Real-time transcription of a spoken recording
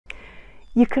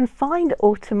You can find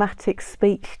automatic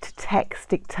speech-to-text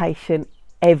dictation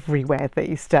everywhere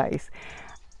these days,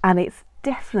 and it's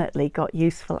definitely got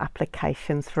useful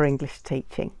applications for English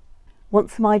teaching.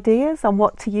 Want some ideas on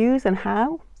what to use and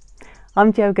how?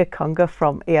 I'm Joga Conga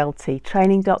from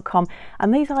elttraining.com,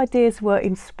 and these ideas were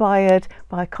inspired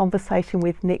by a conversation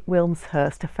with Nick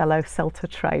Wilmshurst, a fellow CELTA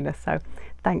trainer, so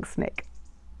thanks Nick.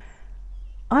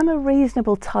 I'm a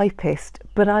reasonable typist,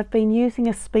 but I've been using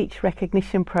a speech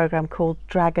recognition program called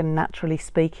Dragon Naturally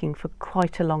Speaking for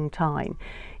quite a long time.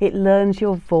 It learns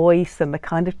your voice and the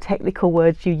kind of technical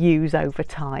words you use over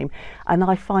time, and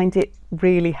I find it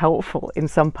really helpful in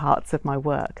some parts of my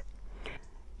work.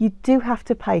 You do have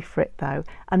to pay for it though,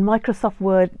 and Microsoft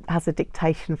Word has a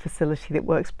dictation facility that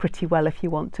works pretty well if you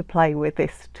want to play with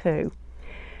this too.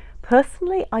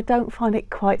 Personally, I don't find it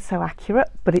quite so accurate,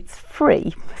 but it's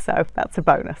free, so that's a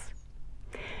bonus.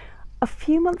 A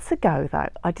few months ago though,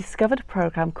 I discovered a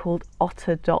program called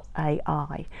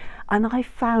Otter.ai, and I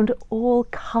found all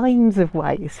kinds of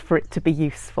ways for it to be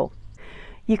useful.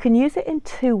 You can use it in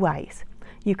two ways.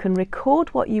 You can record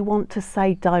what you want to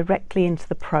say directly into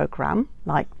the program,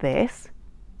 like this,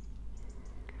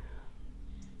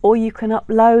 or you can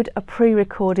upload a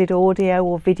pre-recorded audio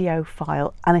or video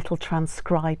file and it'll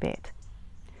transcribe it.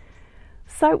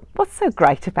 So what's so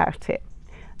great about it?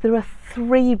 There are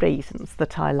three reasons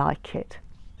that I like it.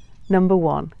 Number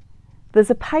one, there's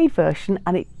a paid version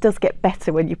and it does get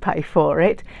better when you pay for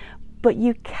it, but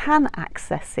you can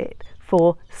access it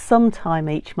for some time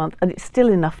each month and it's still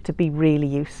enough to be really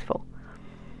useful.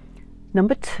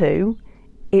 Number two,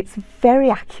 it's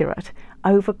very accurate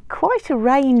over quite a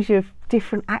range of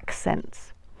different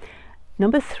accents.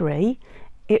 Number three,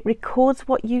 it records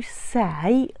what you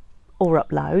say or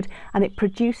upload and it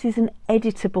produces an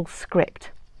editable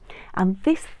script. And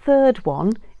this third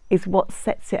one is what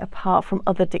sets it apart from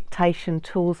other dictation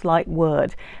tools like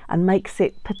Word and makes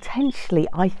it potentially,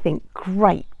 I think,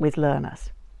 great with learners.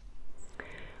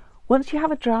 Once you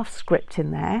have a draft script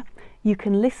in there, you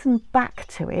can listen back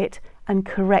to it and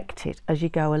correct it as you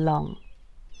go along.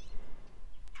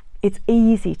 It's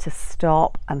easy to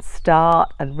stop and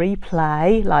start and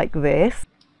replay like this.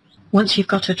 Once you've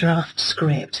got a draft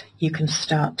script, you can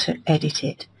start to edit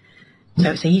it.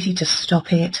 So it's easy to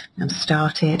stop it and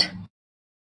start it.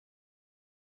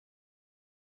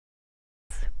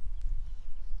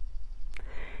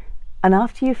 And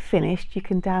after you've finished, you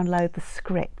can download the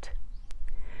script.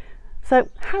 So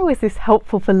how is this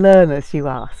helpful for learners, you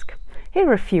ask? Here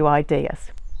are a few ideas.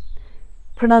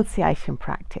 Pronunciation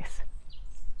practice.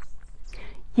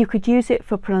 You could use it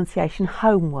for pronunciation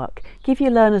homework. Give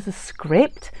your learners a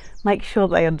script, make sure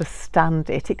they understand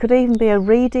it. It could even be a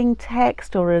reading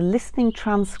text or a listening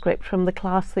transcript from the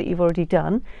class that you've already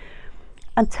done,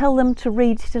 and tell them to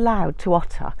read it aloud to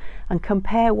Otter and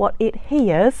compare what it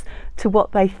hears to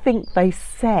what they think they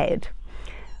said.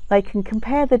 They can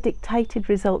compare the dictated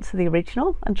results to the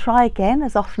original and try again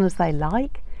as often as they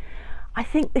like. I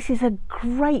think this is a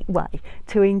great way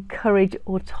to encourage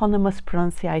autonomous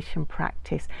pronunciation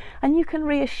practice, and you can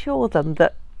reassure them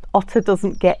that Otter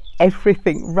doesn't get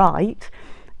everything right,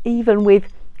 even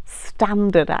with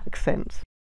standard accents.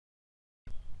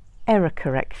 Error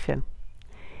correction.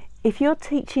 If you're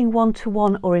teaching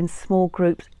one-to-one or in small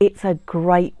groups, it's a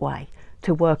great way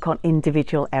to work on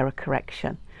individual error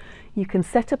correction. You can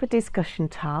set up a discussion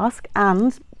task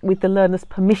and, with the learner's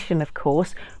permission of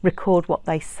course, record what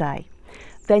they say.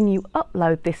 Then you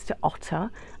upload this to Otter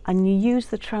and you use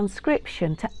the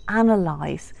transcription to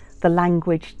analyse the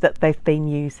language that they've been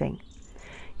using.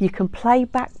 You can play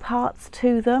back parts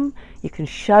to them, you can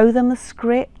show them the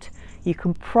script, you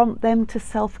can prompt them to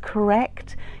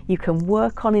self-correct, you can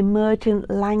work on emergent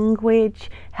language,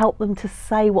 help them to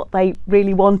say what they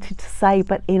really wanted to say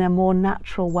but in a more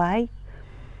natural way.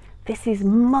 This is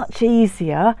much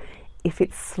easier if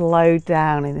it's slowed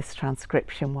down in this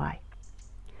transcription way.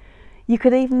 You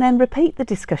could even then repeat the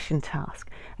discussion task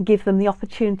and give them the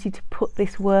opportunity to put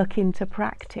this work into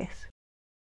practice.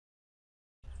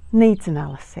 Needs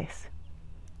analysis.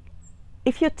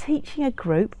 If you're teaching a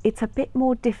group, it's a bit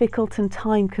more difficult and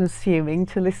time-consuming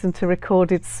to listen to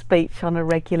recorded speech on a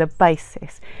regular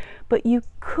basis, but you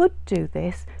could do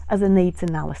this as a needs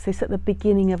analysis at the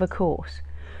beginning of a course.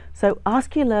 So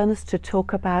ask your learners to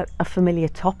talk about a familiar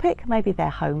topic, maybe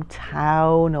their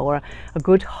hometown or a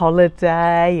good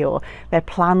holiday or their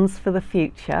plans for the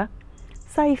future,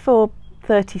 say for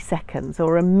 30 seconds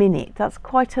or a minute. That's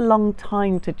quite a long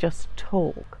time to just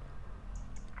talk.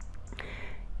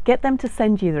 Get them to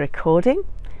send you the recording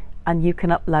and you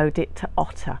can upload it to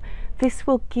Otter. This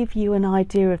will give you an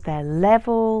idea of their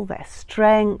level, their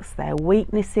strengths, their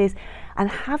weaknesses, and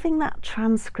having that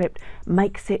transcript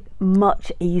makes it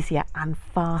much easier and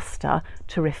faster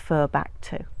to refer back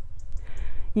to.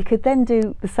 You could then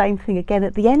do the same thing again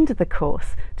at the end of the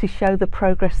course to show the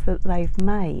progress that they've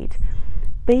made.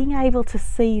 Being able to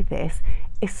see this,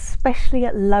 especially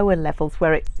at lower levels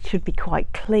where it should be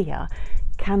quite clear,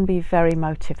 can be very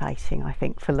motivating, I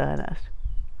think, for learners.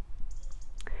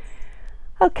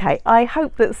 Okay, I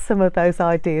hope that some of those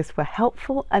ideas were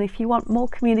helpful, and if you want more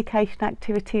communication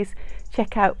activities,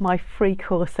 check out my free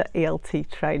course at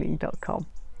elttraining.com.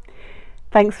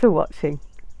 Thanks for watching.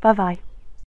 Bye bye.